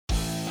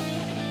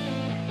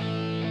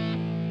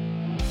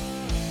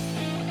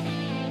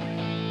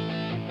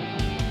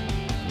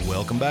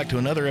Welcome back to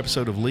another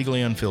episode of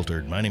Legally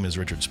Unfiltered. My name is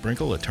Richard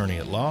Sprinkle, attorney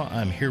at law.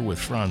 I'm here with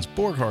Franz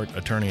Borghardt,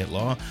 attorney at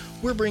law.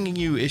 We're bringing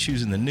you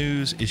issues in the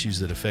news, issues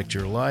that affect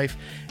your life,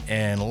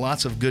 and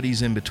lots of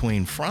goodies in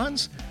between.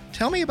 Franz,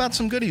 tell me about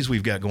some goodies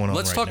we've got going on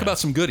Let's right talk now. about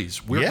some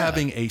goodies. We're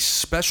having a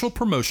special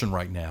promotion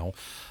right now.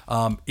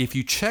 If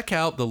you check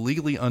out the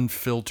Legally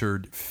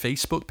Unfiltered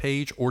Facebook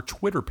page or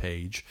Twitter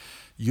page,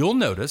 you'll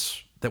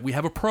notice that we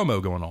have a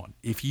promo going on.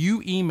 If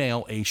you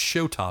email a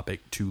show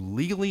topic to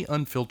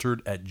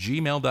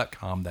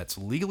legallyunfiltered@gmail.com, that's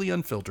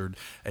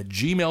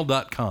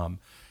legallyunfiltered@gmail.com,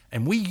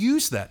 and we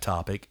use that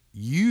topic,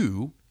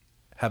 you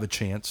have a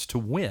chance to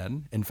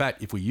win. In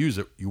fact, if we use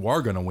it, you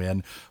are going to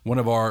win one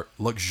of our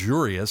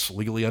luxurious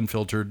Legally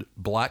Unfiltered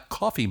black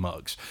coffee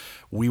mugs.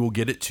 We will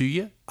get it to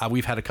you.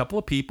 We've had a couple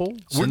of people.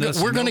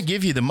 We're going to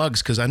give you the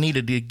mugs because I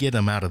needed to get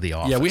them out of the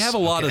office. Yeah, we have a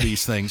lot of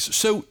these things.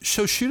 So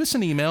shoot us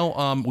an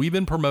email. We've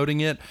been promoting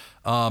it.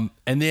 And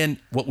then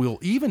what we'll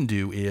even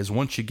do is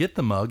once you get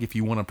the mug, if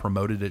you want to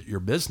promote it at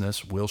your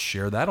business, we'll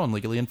share that on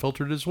Legally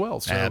Unfiltered as well.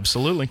 So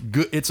absolutely.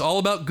 It's all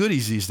about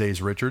goodies these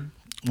days, Richard.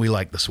 We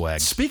like the swag.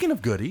 Speaking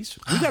of goodies,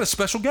 we got a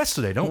special guest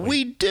today, don't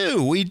we?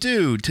 We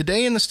do.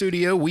 Today in the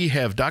studio, we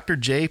have Dr.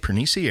 Jay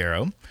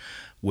Perniciero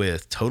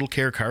with Total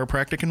Care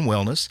Chiropractic and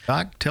Wellness.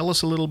 Doc, tell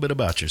us a little bit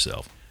about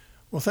yourself.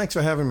 Well, thanks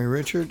for having me,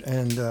 Richard,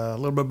 and a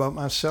little bit about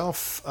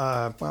myself.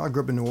 I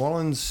grew up in New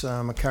Orleans.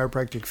 I'm a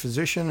chiropractic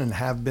physician and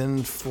have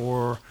been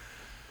for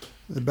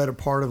the better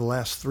part of the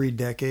last 3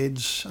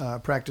 decades.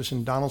 Practiced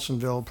in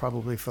Donaldsonville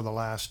probably for the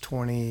last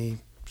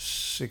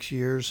 26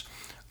 years.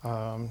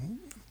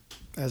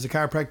 As a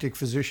chiropractic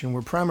physician,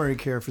 we're primary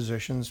care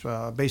physicians,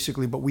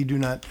 basically, but we do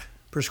not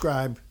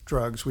prescribe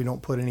drugs. We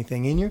don't put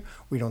anything in you.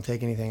 We don't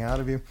take anything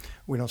out of you.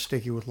 We don't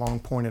stick you with long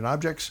pointed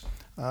objects,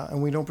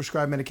 and we don't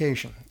prescribe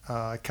medication.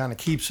 It kind of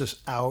keeps us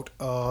out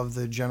of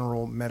the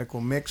general medical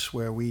mix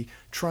where we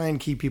try and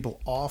keep people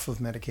off of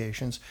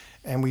medications,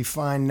 and we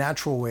find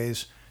natural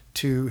ways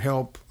to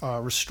help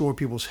restore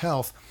people's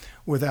health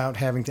without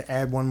having to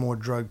add one more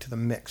drug to the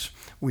mix.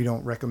 We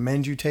don't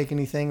recommend you take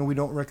anything, and we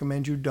don't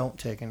recommend you don't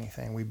take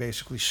anything. We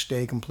basically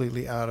stay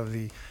completely out of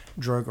the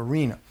drug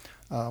arena.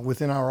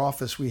 Within our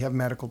office, we have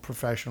medical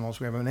professionals.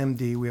 We have an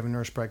MD, we have a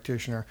nurse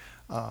practitioner.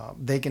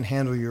 They can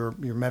handle your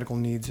medical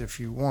needs if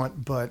you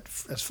want, but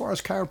as far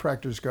as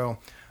chiropractors go,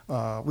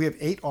 we have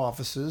 8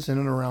 offices in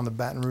and around the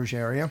Baton Rouge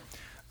area.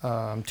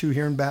 2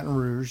 here in Baton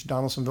Rouge,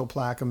 Donaldsonville,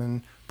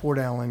 Plaquemine, Port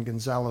Allen,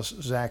 Gonzales,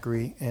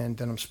 Zachary, and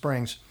Denham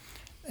Springs.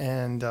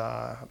 And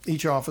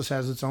each office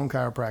has its own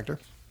chiropractor.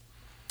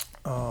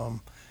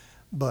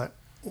 But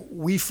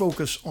we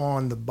focus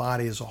on the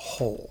body as a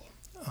whole.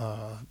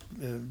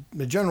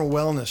 The general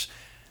wellness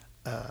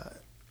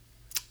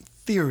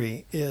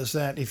theory is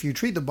that if you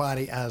treat the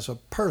body as a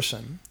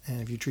person,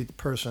 and if you treat the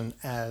person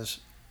as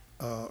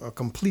a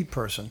complete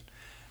person,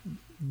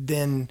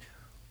 then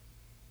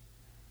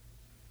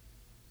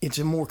it's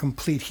a more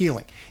complete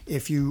healing.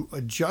 If you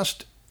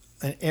adjust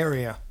an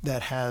area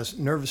that has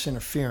nervous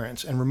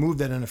interference and remove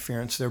that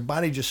interference, their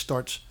body just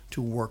starts to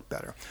work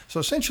better. So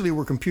essentially,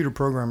 we're computer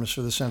programmers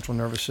for the central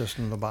nervous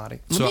system of the body.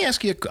 Let me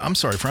ask you, I'm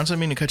sorry, Franz, I didn't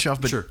mean to cut you off,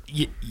 but sure.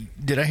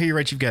 Did I hear you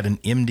right? You've got an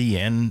MD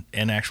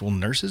and actual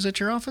nurses at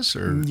your office?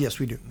 Or yes,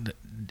 we do.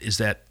 Is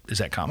that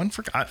common?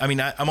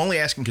 I'm only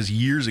asking because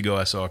years ago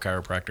I saw a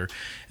chiropractor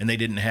and they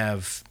didn't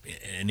have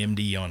an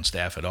MD on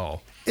staff at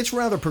all. It's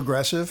rather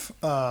progressive.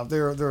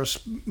 There's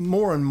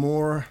more and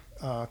more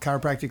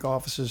chiropractic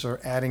offices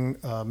are adding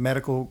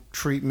medical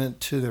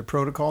treatment to their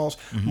protocols.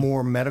 Mm-hmm.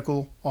 More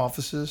medical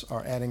offices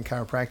are adding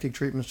chiropractic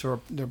treatments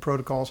to their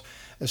protocols.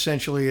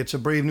 Essentially, it's a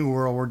brave new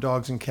world where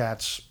dogs and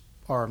cats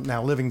are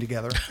now living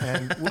together.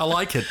 And I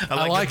like it.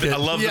 I like it. I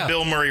love the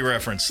Bill Murray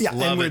reference. Yeah,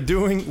 love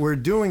and we're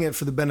doing it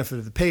for the benefit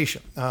of the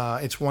patient.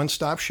 It's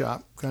one-stop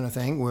shop kind of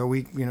thing where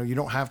we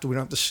don't have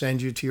to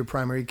send you to your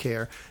primary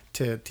care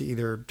to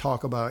either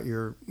talk about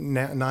your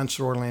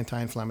non-steroidal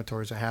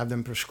anti-inflammatories or have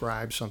them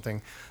prescribe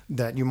something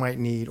that you might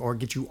need or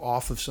get you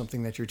off of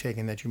something that you're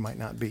taking that you might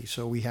not be.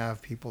 So we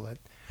have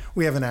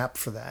an app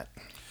for that.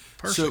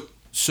 Perfect.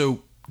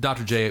 So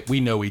Dr. J, we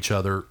know each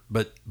other,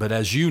 but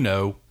as you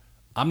know,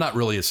 I'm not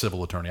really a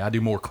civil attorney. I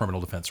do more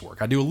criminal defense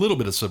work. I do a little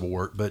bit of civil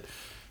work, but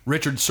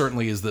Richard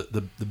certainly is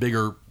the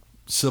bigger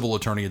civil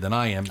attorney than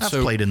I am. I've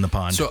played in the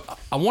pond. So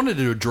I wanted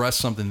to address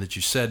something that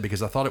you said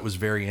because I thought it was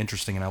very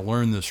interesting, and I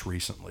learned this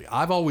recently.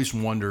 I've always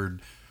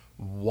wondered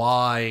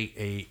why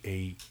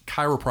a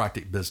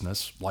chiropractic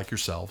business like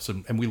yourselves,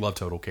 and we love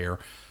Total Care,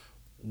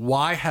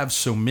 why have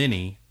so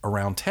many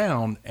around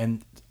town?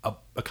 And a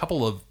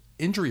couple of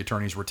injury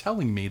attorneys were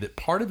telling me that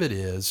part of it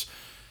is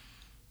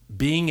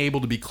being able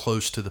to be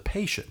close to the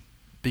patient,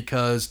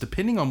 because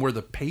depending on where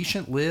the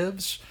patient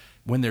lives,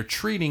 when they're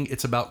treating,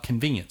 it's about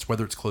convenience,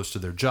 whether it's close to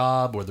their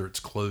job, whether it's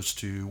close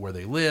to where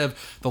they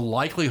live. The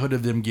likelihood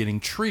of them getting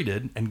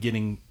treated and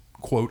getting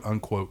quote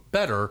unquote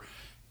better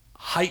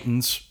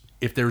heightens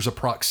if there's a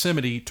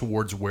proximity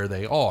towards where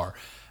they are.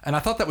 And I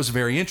thought that was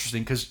very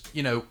interesting because,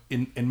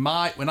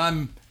 when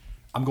I'm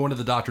going to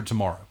the doctor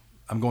tomorrow,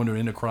 I'm going to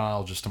an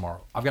endocrinologist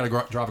tomorrow. I've got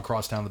to drive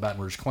across town to the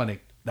Baton Rouge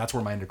clinic. That's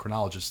where my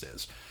endocrinologist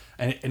is.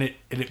 And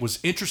it was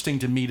interesting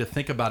to me to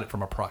think about it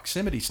from a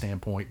proximity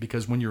standpoint,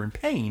 because when you're in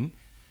pain,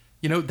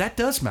 that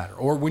does matter.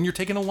 Or when you're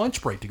taking a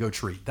lunch break to go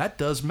treat, that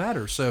does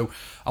matter. So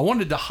I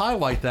wanted to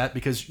highlight that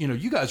because,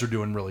 you guys are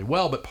doing really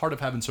well, but part of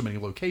having so many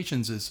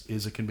locations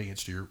is a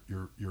convenience to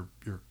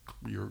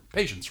your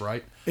patients,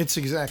 right? It's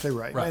exactly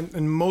right.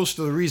 And most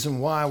of the reason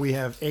why we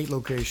have 8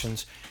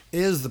 locations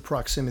is the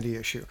proximity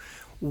issue.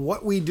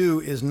 What we do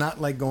is not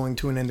like going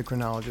to an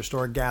endocrinologist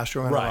or a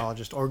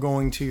gastroenterologist or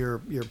going to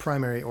your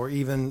primary or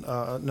even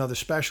another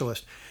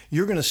specialist.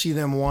 You're going to see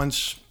them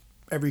once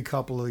every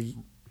couple of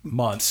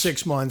months,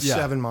 6 months,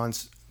 7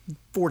 months,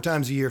 4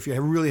 times a year if you're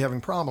really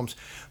having problems.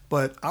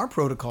 But our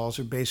protocols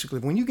are basically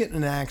when you get in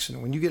an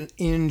accident, when you get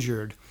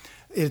injured,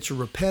 it's a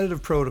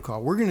repetitive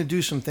protocol. We're going to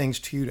do some things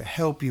to you to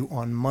help you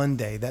on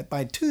Monday that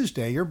by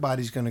Tuesday, your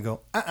body's going to go,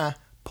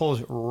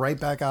 pulls it right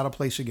back out of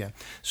place again.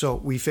 So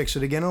we fix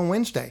it again on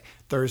Wednesday.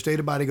 Thursday,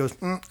 the body goes,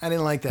 I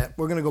didn't like that.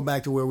 We're going to go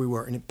back to where we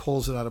were, and it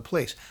pulls it out of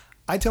place.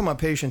 I tell my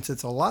patients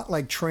it's a lot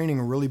like training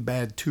a really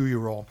bad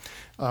 2-year-old.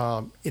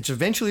 It's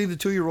eventually the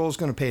 2-year-old is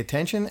going to pay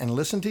attention and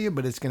listen to you,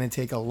 but it's going to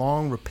take a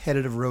long,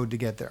 repetitive road to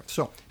get there.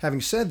 So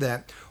having said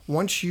that,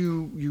 once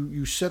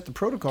you set the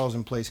protocols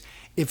in place,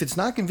 if it's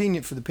not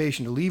convenient for the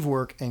patient to leave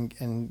work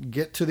and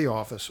get to the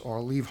office or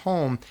leave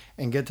home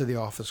and get to the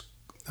office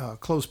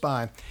close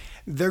by,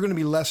 they're going to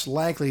be less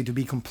likely to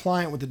be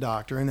compliant with the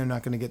doctor, and they're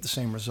not going to get the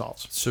same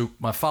results. So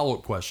my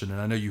follow-up question,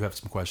 and I know you have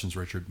some questions,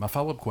 Richard. My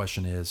follow-up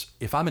question is,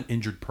 if I'm an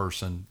injured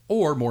person,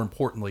 or more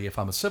importantly, if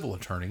I'm a civil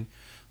attorney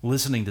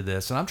listening to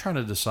this, and I'm trying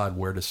to decide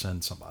where to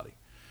send somebody.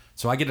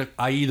 So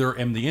I either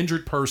am the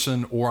injured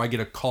person, or I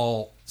get a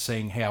call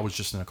saying, hey, I was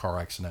just in a car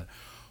accident.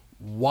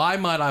 Why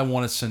might I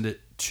want to send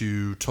it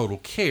to Total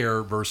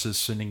Care versus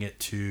sending it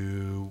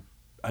to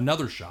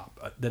another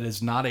shop that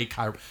is not a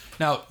chiropractor?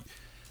 Now,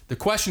 the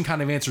question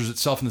kind of answers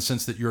itself in the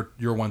sense that you're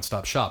a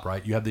one-stop shop,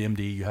 right? You have the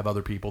MD, you have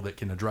other people that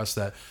can address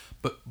that.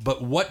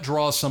 But what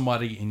draws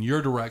somebody in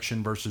your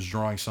direction versus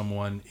drawing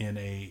someone in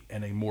a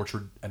more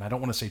and I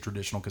don't want to say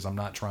traditional because I'm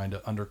not trying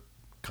to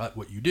undercut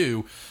what you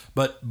do,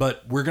 but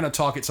we're going to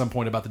talk at some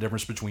point about the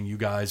difference between you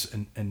guys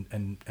and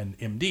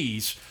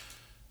MDs.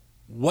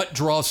 What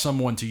draws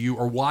someone to you,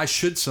 or why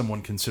should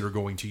someone consider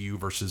going to you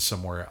versus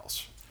somewhere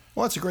else?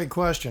 Well, that's a great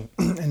question.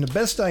 And the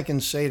best I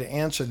can say to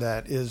answer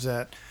that is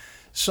that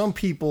some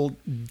people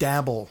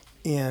dabble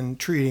in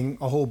treating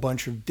a whole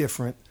bunch of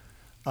different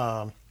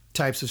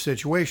types of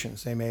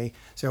situations. They may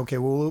say, okay,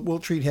 well, we'll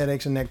treat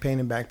headaches and neck pain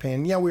and back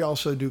pain. Yeah, we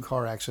also do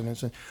car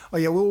accidents. And, oh,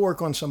 yeah, we'll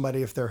work on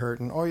somebody if they're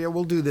hurting. Oh, yeah,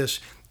 we'll do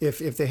this if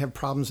they have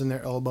problems in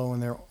their elbow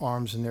and their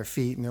arms and their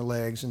feet and their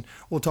legs. And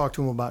we'll talk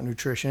to them about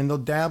nutrition. And they'll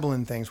dabble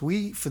in things.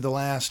 We, for the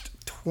last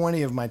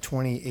 20 of my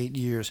 28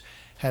 years,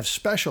 have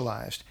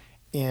specialized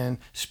in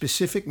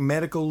specific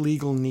medical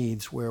legal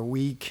needs where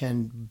we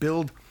can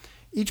build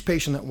each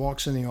patient that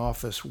walks in the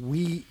office,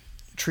 we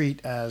treat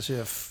as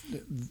if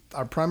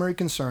our primary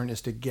concern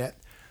is to get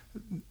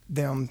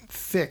them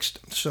fixed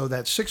so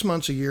that 6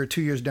 months, a year,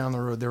 2 years down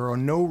the road, there are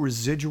no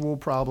residual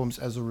problems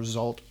as a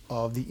result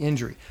of the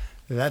injury.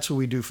 That's what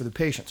we do for the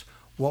patients.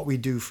 What we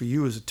do for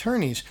you as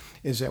attorneys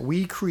is that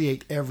we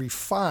create every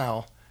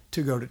file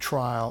to go to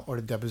trial or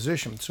to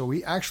deposition. So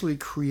we actually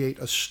create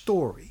a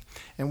story,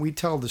 and we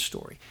tell the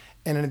story.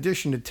 And in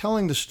addition to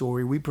telling the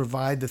story, we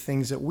provide the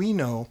things that we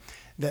know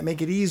that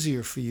make it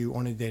easier for you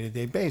on a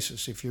day-to-day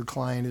basis. If your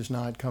client is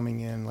not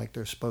coming in like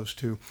they're supposed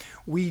to,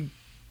 we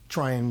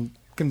try and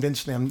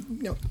convince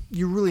them,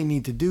 you really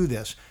need to do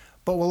this.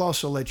 But we'll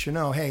also let you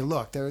know, hey,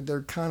 look,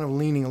 they're kind of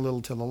leaning a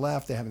little to the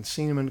left. They haven't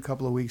seen them in a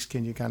couple of weeks.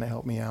 Can you kind of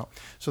help me out?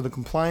 So the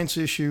compliance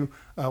issue,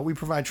 we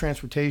provide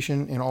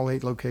transportation in all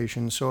 8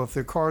 locations. So if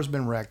their car's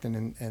been wrecked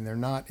and they're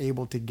not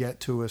able to get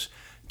to us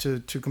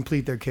to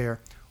complete their care,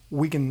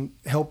 we can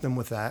help them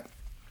with that.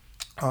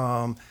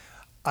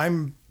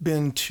 I've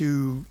been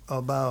to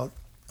about,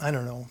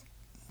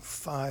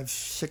 5,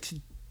 6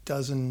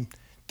 dozen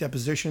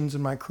depositions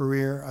in my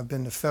career. I've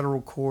been to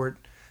federal court.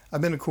 I've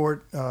been to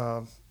court,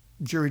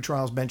 jury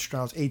trials, bench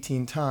trials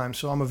 18 times.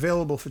 So I'm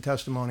available for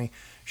testimony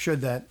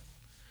should that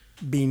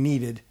be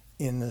needed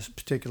in this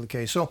particular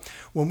case. So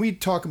when we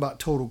talk about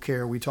Total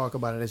Care, we talk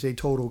about it as a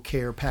total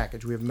care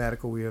package. We have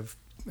medical,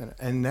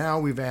 and now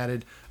we've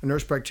added a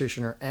nurse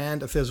practitioner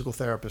and a physical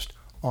therapist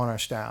on our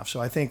staff. So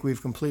I think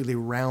we've completely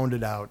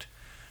rounded out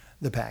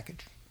the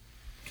package.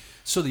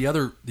 So the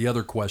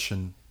other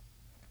question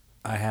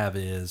I have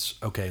is,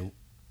 okay,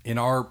 in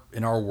our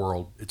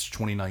world, it's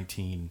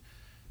 2019.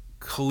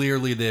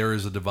 Clearly, there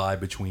is a divide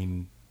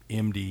between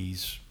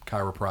MDs,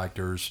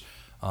 chiropractors,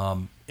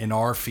 in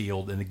our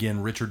field. And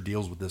again, Richard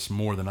deals with this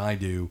more than I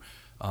do.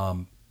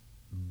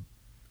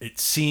 It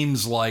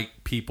seems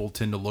like people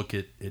tend to look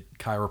at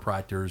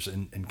chiropractors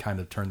and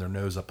kind of turn their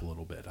nose up a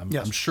little bit.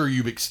 I'm sure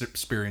you've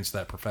experienced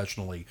that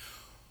professionally.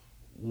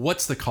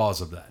 What's the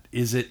cause of that?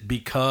 Is it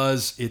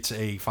because it's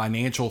a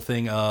financial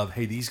thing of,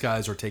 hey, these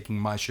guys are taking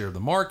my share of the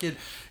market?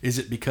 Is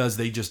it because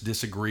they just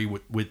disagree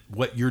with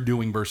what you're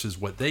doing versus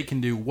what they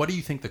can do? What do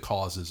you think the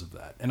cause is of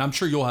that? And I'm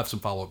sure you'll have some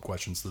follow-up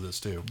questions to this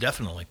too.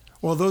 Definitely.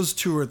 Well, those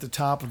two are at the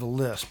top of the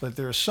list, but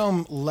there are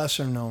some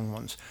lesser known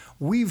ones.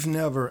 We've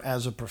never,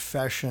 as a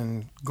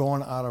profession,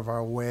 gone out of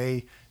our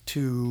way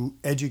to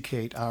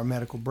educate our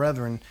medical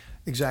brethren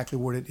exactly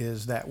what it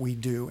is that we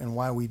do and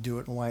why we do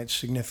it and why it's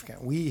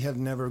significant. We have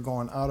never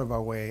gone out of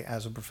our way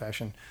as a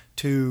profession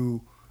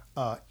to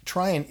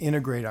try and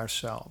integrate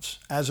ourselves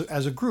as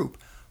a group.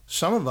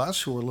 Some of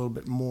us who are a little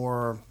bit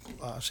more,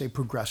 say,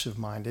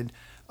 progressive-minded,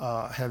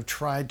 have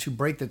tried to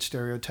break that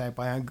stereotype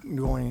by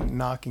going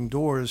knocking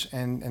doors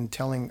and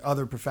telling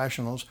other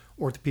professionals,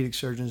 orthopedic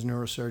surgeons,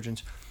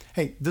 neurosurgeons,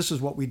 hey, this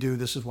is what we do,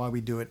 this is why we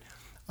do it.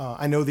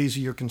 I know these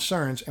are your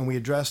concerns, and we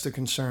address the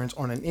concerns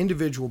on an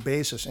individual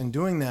basis. And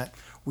doing that,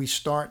 we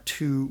start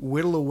to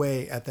whittle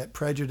away at that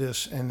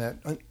prejudice and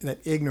that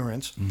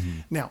ignorance. Mm-hmm.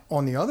 Now,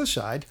 on the other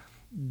side,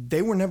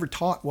 they were never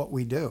taught what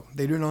we do.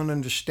 They do not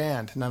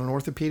understand. Not an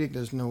orthopedic,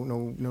 there's no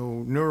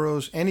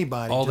neuros,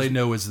 anybody. All they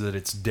know is that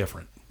it's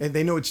different.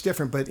 They know it's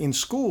different, but in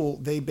school,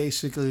 they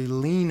basically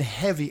lean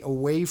heavy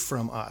away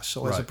from us.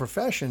 So as a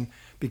profession,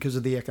 because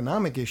of the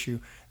economic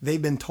issue,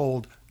 they've been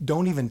told,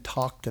 don't even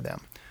talk to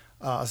them.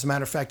 As a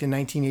matter of fact, in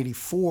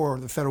 1984,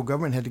 the federal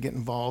government had to get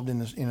involved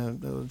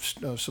in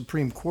a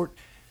Supreme Court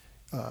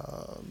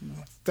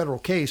federal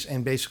case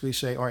and basically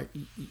say, all right,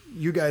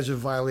 you guys have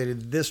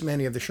violated this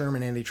many of the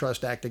Sherman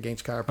Antitrust Act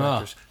against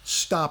chiropractors.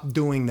 Stop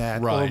doing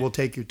that or we'll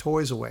take your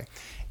toys away.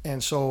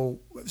 And so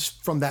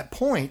from that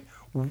point,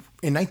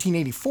 in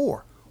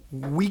 1984,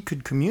 we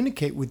could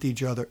communicate with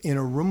each other in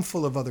a room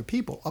full of other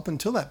people. Up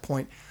until that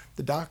point,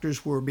 the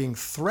doctors were being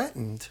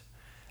threatened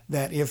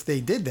that if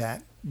they did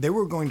that, they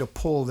were going to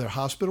pull their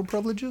hospital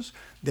privileges.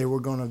 They were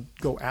going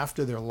to go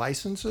after their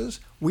licenses.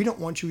 We don't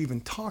want you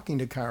even talking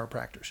to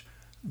chiropractors.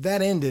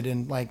 That ended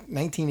in like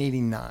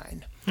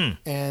 1989.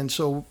 And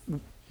so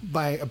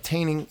by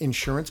obtaining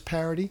insurance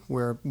parity,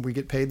 where we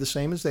get paid the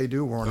same as they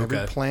do, we're on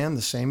every plan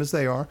the same as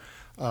they are.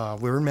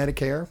 We're in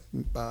Medicare.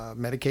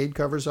 Medicaid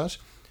covers us.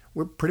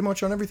 We're pretty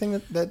much on everything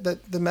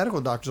that the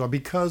medical doctors are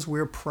because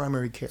we're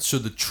primary care. So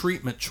the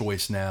treatment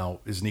choice now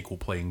is an equal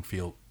playing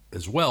field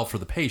as well for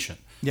the patient.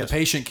 Yes. The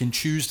patient can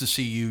choose to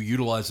see you,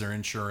 utilize their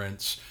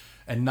insurance,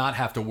 and not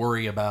have to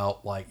worry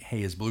about like,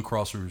 hey, is Blue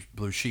Cross or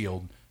Blue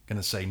Shield going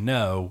to say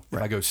no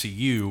if I go see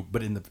you?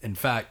 But in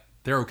fact,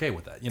 they're okay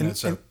with that.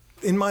 And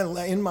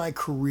in my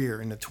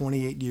career, in the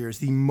 28 years,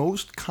 the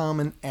most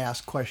common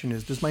asked question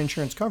is, does my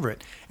insurance cover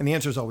it? And the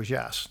answer is always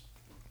yes.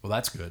 Well,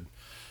 that's good.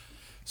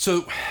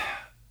 So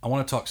I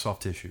want to talk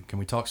soft tissue. Can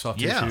we talk soft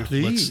tissue? Yeah,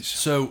 please.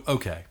 So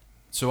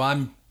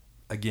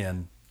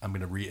I'm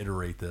going to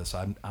reiterate this.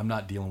 I'm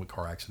not dealing with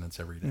car accidents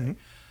every day.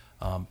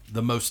 Mm-hmm.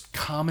 The most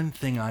common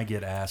thing I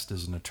get asked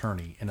as an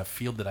attorney in a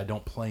field that I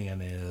don't play in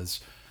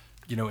is,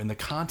 in the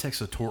context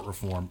of tort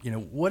reform,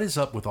 what is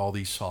up with all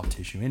these soft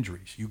tissue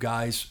injuries? You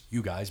guys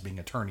being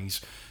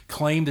attorneys,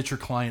 claim that your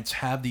clients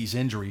have these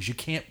injuries. You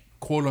can't,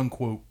 quote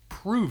unquote,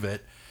 prove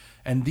it.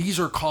 And these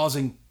are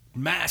causing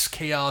mass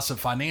chaos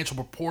of financial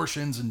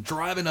proportions and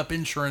driving up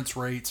insurance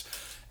rates.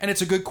 And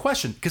it's a good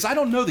question because I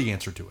don't know the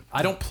answer to it.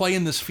 I don't play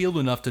in this field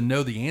enough to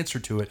know the answer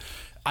to it.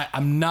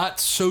 I'm not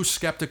so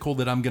skeptical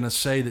that I'm going to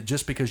say that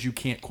just because you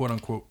can't, quote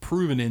unquote,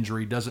 prove an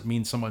injury doesn't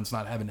mean someone's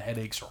not having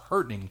headaches or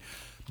hurting.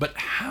 But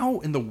how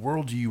in the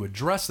world do you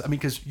address that? I mean,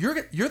 because you're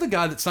the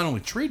guy that's not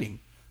only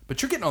treating,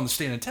 but you're getting on the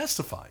stand and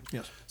testifying.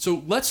 Yes.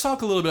 So let's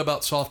talk a little bit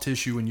about soft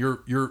tissue and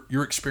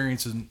your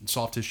experience in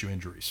soft tissue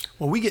injuries.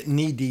 Well, we get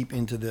knee deep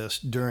into this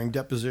during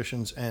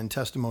depositions and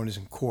testimonies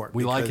in court.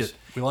 We like it.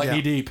 We like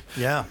knee deep.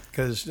 Yeah,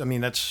 because I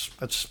mean that's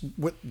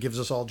what gives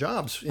us all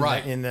jobs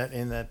in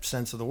that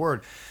sense of the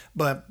word.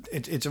 But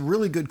it's a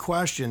really good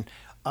question.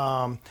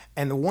 And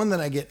the one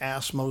that I get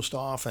asked most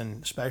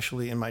often,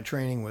 especially in my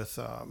training with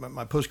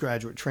my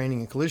postgraduate training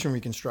in collision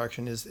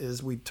reconstruction,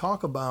 is we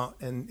talk about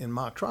in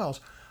mock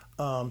trials.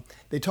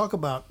 They talk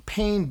about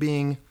pain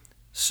being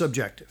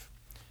subjective.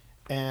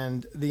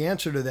 And the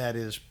answer to that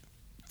is,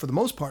 for the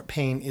most part,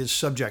 pain is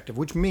subjective,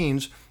 which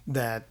means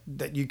that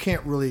you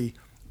can't really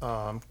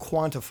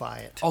quantify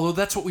it. Although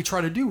that's what we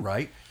try to do,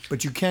 right?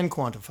 But you can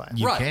quantify it.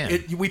 You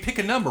can. We pick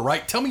a number,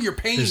 right? Tell me your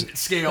pain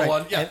scale.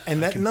 Right.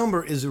 And that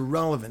number is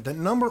irrelevant. That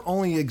number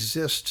only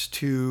exists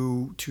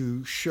to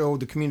show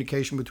the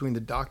communication between the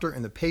doctor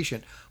and the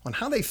patient on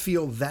how they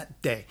feel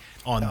that day.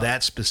 On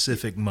that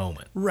specific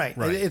moment. Right.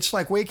 It's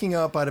like waking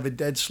up out of a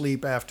dead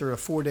sleep after a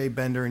 4-day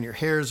bender and your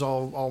hair's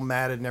all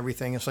matted and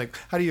everything. It's like,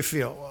 how do you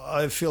feel?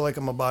 I feel like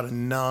I'm about a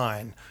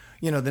 9.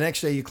 The next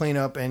day you clean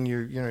up and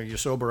you're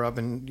sober up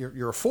and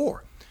you're a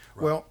 4.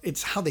 Right. Well,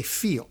 it's how they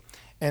feel.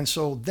 And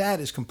so that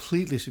is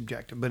completely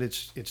subjective, but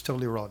it's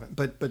totally irrelevant.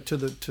 But to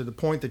the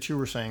point that you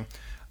were saying,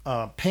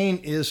 pain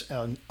is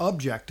an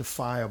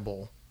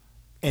objectifiable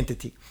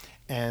entity,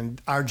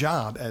 and our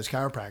job as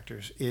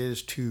chiropractors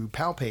is to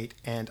palpate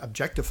and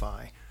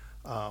objectify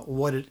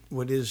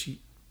what is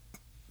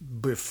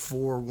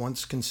before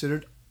once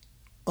considered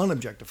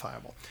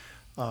unobjectifiable.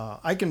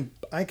 I can,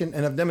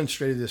 and I've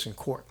demonstrated this in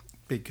court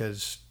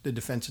because the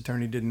defense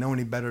attorney didn't know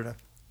any better to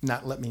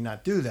not let me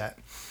not do that,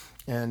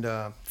 and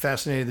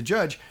fascinated the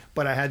judge.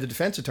 But I had the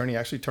defense attorney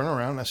actually turn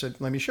around and I said,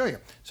 "Let me show you."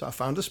 So I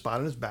found a spot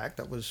on his back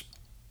that was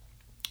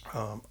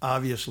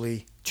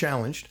obviously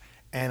challenged,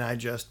 and I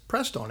just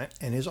pressed on it,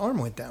 and his arm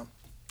went down.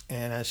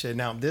 And I said,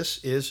 "Now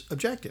this is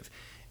objective."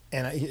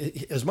 And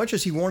as much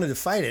as he wanted to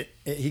fight it,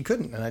 he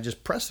couldn't. And I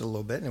just pressed it a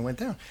little bit and it went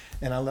down.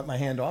 And I let my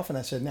hand off and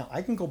I said, "Now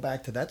I can go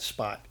back to that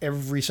spot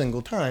every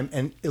single time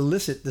and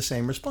elicit the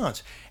same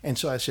response." And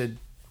so I said,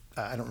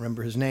 I don't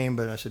remember his name,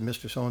 but I said,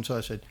 "Mr. So-and-so,"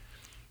 I said,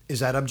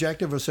 "Is that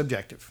objective or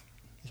subjective?"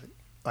 He said,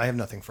 "I have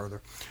nothing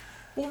further."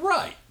 Well,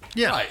 right.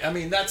 Yeah. Right. I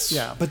mean, that's...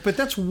 Yeah, but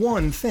that's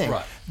one thing.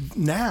 Right.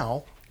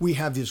 Now we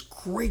have these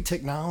great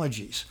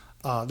technologies.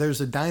 There's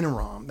a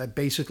Dynarom that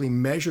basically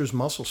measures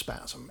muscle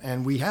spasm,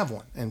 and we have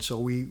one. And so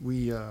we've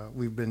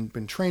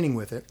been training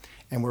with it,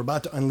 and we're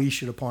about to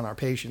unleash it upon our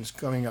patients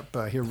coming up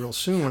here real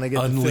soon when I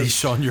get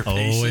Unleash on your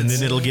patients. Oh, and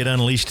then it'll get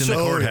unleashed in the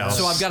courthouse.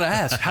 So I've got to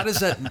ask, how does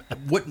that?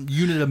 What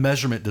unit of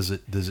measurement does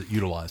it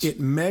utilize?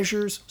 It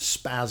measures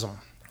spasm.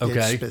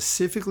 Okay. It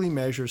specifically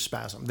measures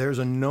spasm. There's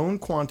a known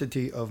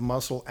quantity of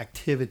muscle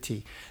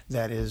activity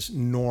that is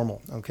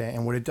normal, okay?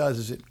 And what it does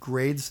is it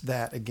grades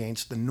that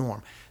against the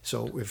norm.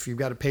 So if you've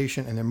got a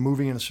patient and they're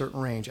moving in a certain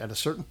range, at a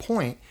certain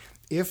point,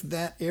 if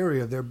that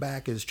area of their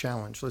back is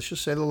challenged, let's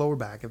just say the lower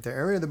back, if the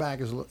area of the back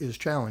is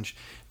challenged,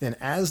 then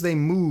as they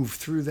move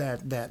through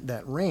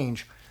that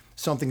range,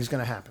 something is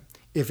going to happen.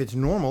 If it's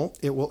normal,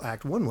 it will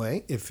act one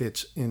way. If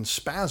it's in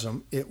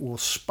spasm, it will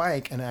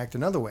spike and act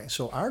another way.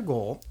 So our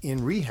goal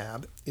in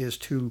rehab is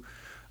to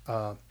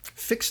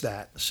fix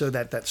that so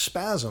that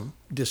spasm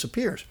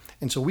disappears.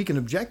 And so we can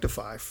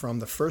objectify from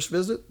the first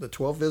visit, the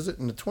 12th visit,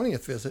 and the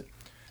 20th visit,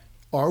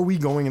 are we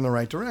going in the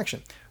right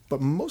direction?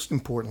 But most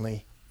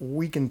importantly,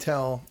 we can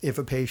tell if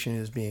a patient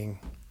is being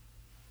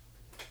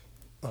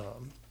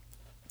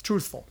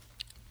truthful.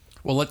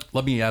 Well,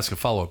 let me ask a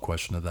follow-up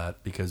question to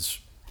that because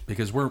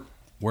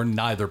we're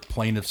neither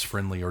plaintiffs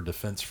friendly or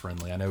defense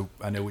friendly. I know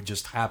it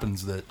just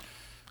happens that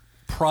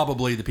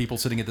probably the people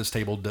sitting at this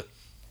table,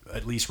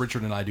 at least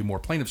Richard and I, do more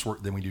plaintiffs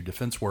work than we do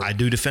defense work. I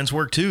do defense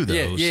work too, though.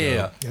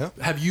 Yeah. Yeah.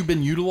 Have you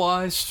been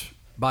utilized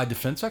by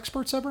defense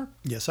experts ever?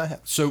 Yes, I have.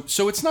 So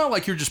it's not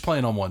like you're just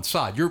playing on one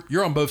side.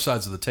 You're on both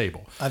sides of the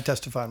table. I've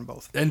testified on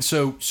both. And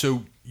so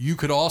you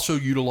could also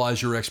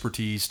utilize your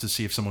expertise to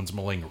see if someone's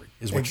malingering,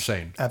 is what you're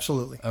saying.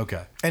 Absolutely.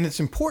 Okay. And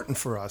it's important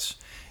for us,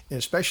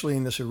 especially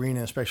in this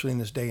arena, especially in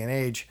this day and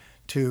age,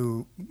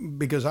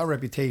 because our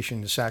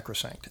reputation is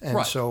sacrosanct. And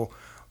Right. so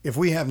if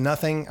we have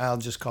nothing, I'll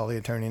just call the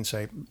attorney and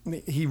say,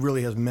 he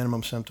really has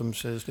minimum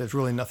symptoms. There's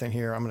really nothing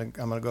here. I'm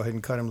gonna go ahead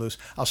and cut him loose.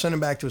 I'll send him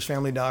back to his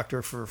family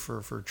doctor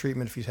for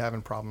treatment if he's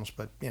having problems.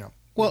 But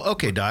Well,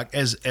 okay, Doc.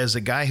 As a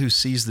guy who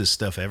sees this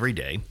stuff every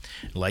day,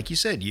 like you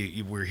said,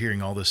 we're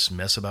hearing all this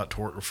mess about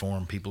tort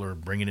reform. People are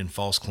bringing in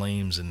false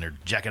claims and they're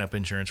jacking up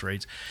insurance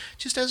rates.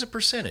 Just as a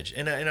percentage,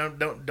 and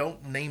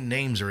don't name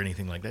names or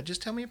anything like that.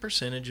 Just tell me a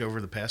percentage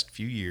over the past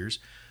few years.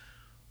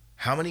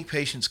 How many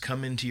patients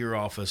come into your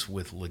office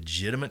with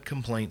legitimate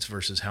complaints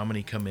versus how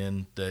many come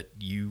in that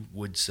you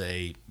would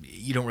say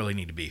you don't really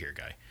need to be here,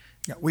 guy?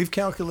 yeah, we've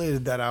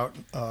calculated that out.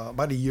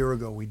 About a year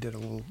ago, we did a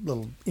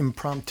little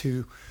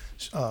impromptu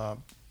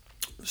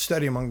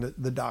study among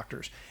the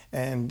doctors,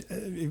 and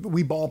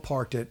we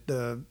ballparked it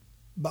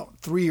about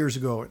 3 years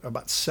ago at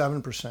about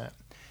 7%,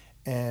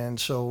 and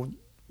so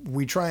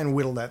we try and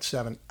whittle that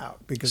 7 out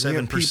because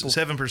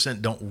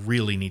 7% don't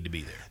really need to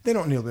be there. They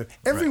don't need to.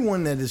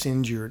 Everyone that is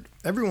injured,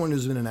 everyone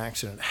who's in an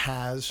accident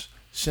has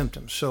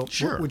symptoms. So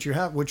Sure. what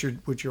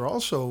you're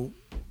also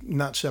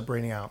not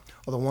separating out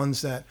are the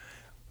ones that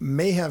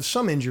may have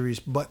some injuries,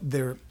 but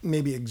they're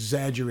maybe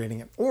exaggerating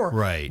it, or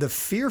Right. the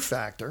fear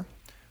factor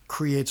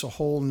creates a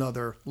whole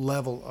nother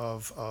level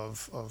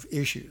of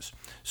issues.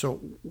 So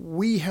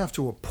we have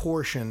to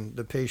apportion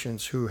the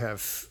patients who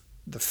have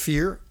the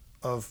fear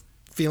of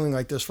feeling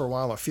like this for a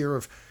while, a fear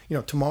of,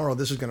 tomorrow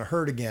this is going to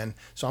hurt again,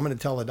 so I'm going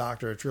to tell the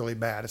doctor it's really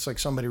bad. It's like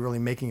somebody really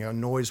making a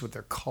noise with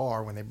their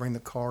car when they bring the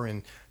car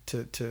in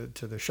to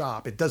the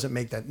shop. It doesn't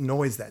make that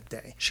noise that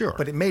day. Sure.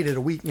 But it made it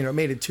a week, it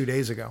made it 2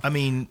 days ago. I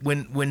mean,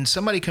 when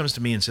somebody comes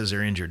to me and says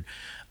they're injured,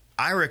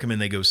 I recommend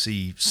they go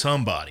see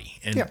somebody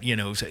and,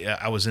 Yeah. Say,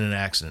 I was in an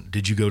accident.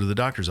 Did you go to the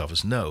doctor's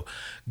office? No.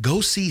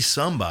 Go see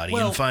somebody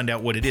Well, and find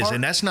out what it is.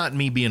 And that's not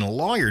me being a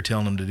lawyer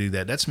telling them to do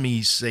that. That's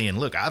me saying,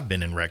 look, I've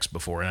been in wrecks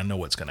before and I know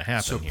what's going to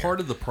happen So here.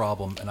 part of the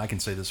problem, and I can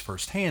say this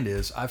firsthand,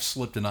 is I've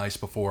slipped in ice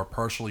before,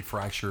 partially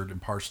fractured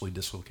and partially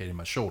dislocated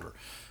my shoulder,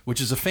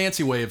 which is a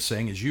fancy way of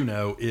saying, as you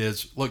know,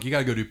 is, look, you got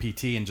to go do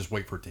PT and just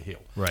wait for it to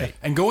heal. Right.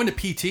 And going to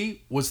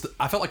PT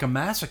I felt like a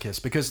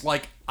masochist because,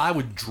 I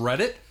would dread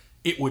it.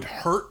 it would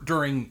hurt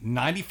during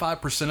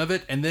 95% of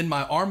it, and then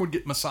my arm would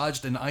get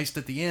massaged and iced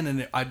at the end,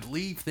 and I'd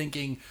leave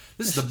thinking,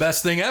 this is the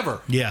best thing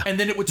ever. Yeah. And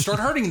then it would start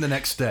hurting the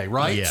next day,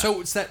 right? Yeah.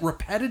 So it's that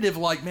repetitive,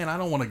 like, man, I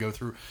don't want to go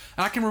through.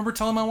 And I can remember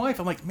telling my wife,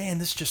 I'm like, man,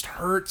 this just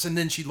hurts. And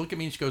then she'd look at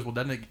me and she goes, well,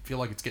 doesn't it feel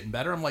like it's getting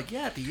better? I'm like,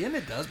 yeah, at the end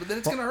it does, but then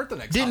it's going to hurt the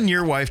next Didn't time.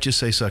 your wife just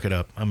say, suck it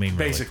up? I mean,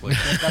 really. Basically.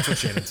 That's what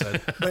Shannon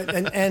said.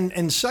 But,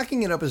 and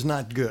sucking it up is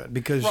not good,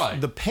 because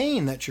Right. the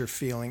pain that you're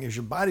feeling is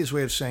your body's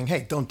way of saying,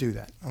 hey, don't do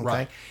that. Okay.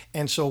 Right.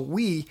 And so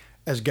we,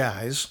 as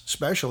guys,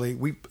 especially,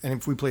 and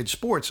if we played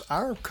sports,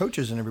 our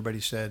coaches and everybody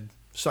said,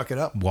 suck it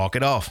up. Walk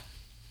it off.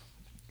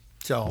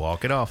 So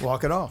Walk it off.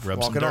 Walk it off. Rub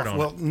walk some it dirt off. on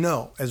Well, it.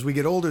 no. As we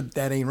get older,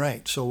 that ain't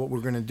right. So what we're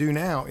going to do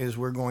now is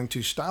we're going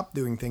to stop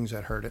doing things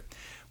that hurt it.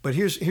 But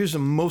here's the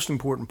most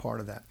important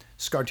part of that: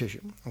 scar tissue.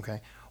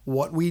 Okay.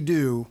 What we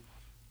do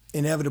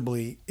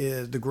inevitably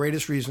is the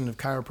greatest reason of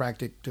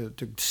chiropractic to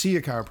see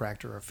a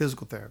chiropractor or a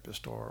physical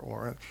therapist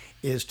or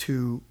is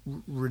to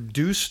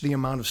reduce the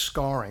amount of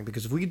scarring,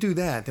 because if we do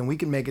that, then we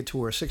can make it to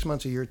where 6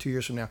 months, a year, 2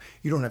 years from now,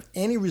 you don't have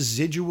any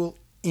residual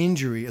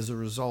injury as a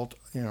result,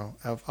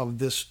 of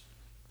this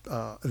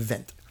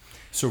event.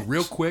 So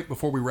real quick,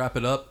 before we wrap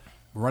it up,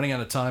 we're running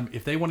out of time.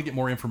 If they want to get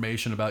more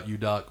information about you,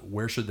 Doc,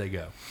 where should they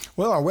go?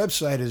 Well, our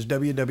website is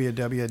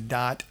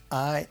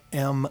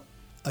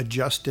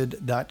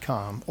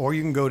www.imadjusted.com, or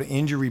you can go to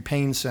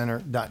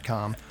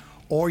injurypaincenter.com,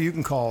 or you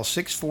can call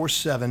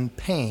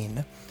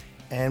 647-PAIN,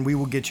 and we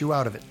will get you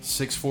out of it.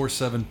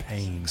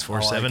 647-PAIN.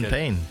 647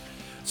 pain.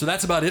 So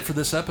that's about it for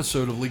this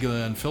episode of Legally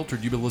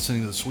Unfiltered. You've been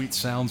listening to the sweet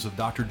sounds of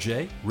Dr.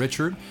 J,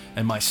 Richard,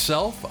 and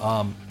myself.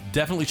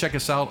 Definitely check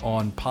us out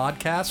on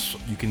podcasts.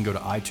 You can go to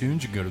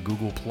iTunes, you can go to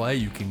Google Play,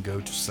 you can go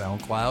to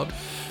SoundCloud.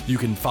 You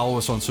can follow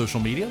us on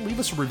social media. Leave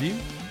us a review.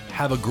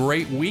 Have a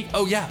great week.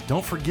 Oh, yeah,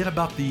 don't forget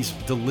about these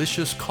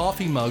delicious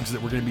coffee mugs that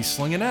we're going to be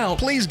slinging out.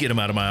 Please get them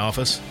out of my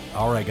office.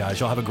 All right, guys,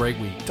 y'all have a great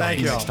week. Talk Thank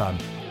to you y'all. next time.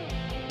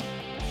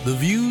 The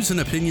views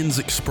and opinions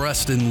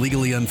expressed in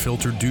Legally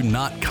Unfiltered do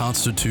not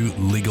constitute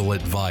legal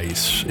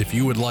advice. If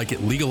you would like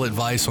legal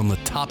advice on the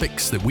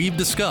topics that we've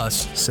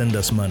discussed, Send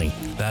us money.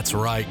 that's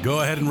right.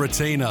 Go ahead and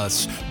retain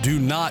us. Do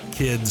not,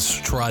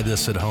 kids, try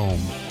this at home.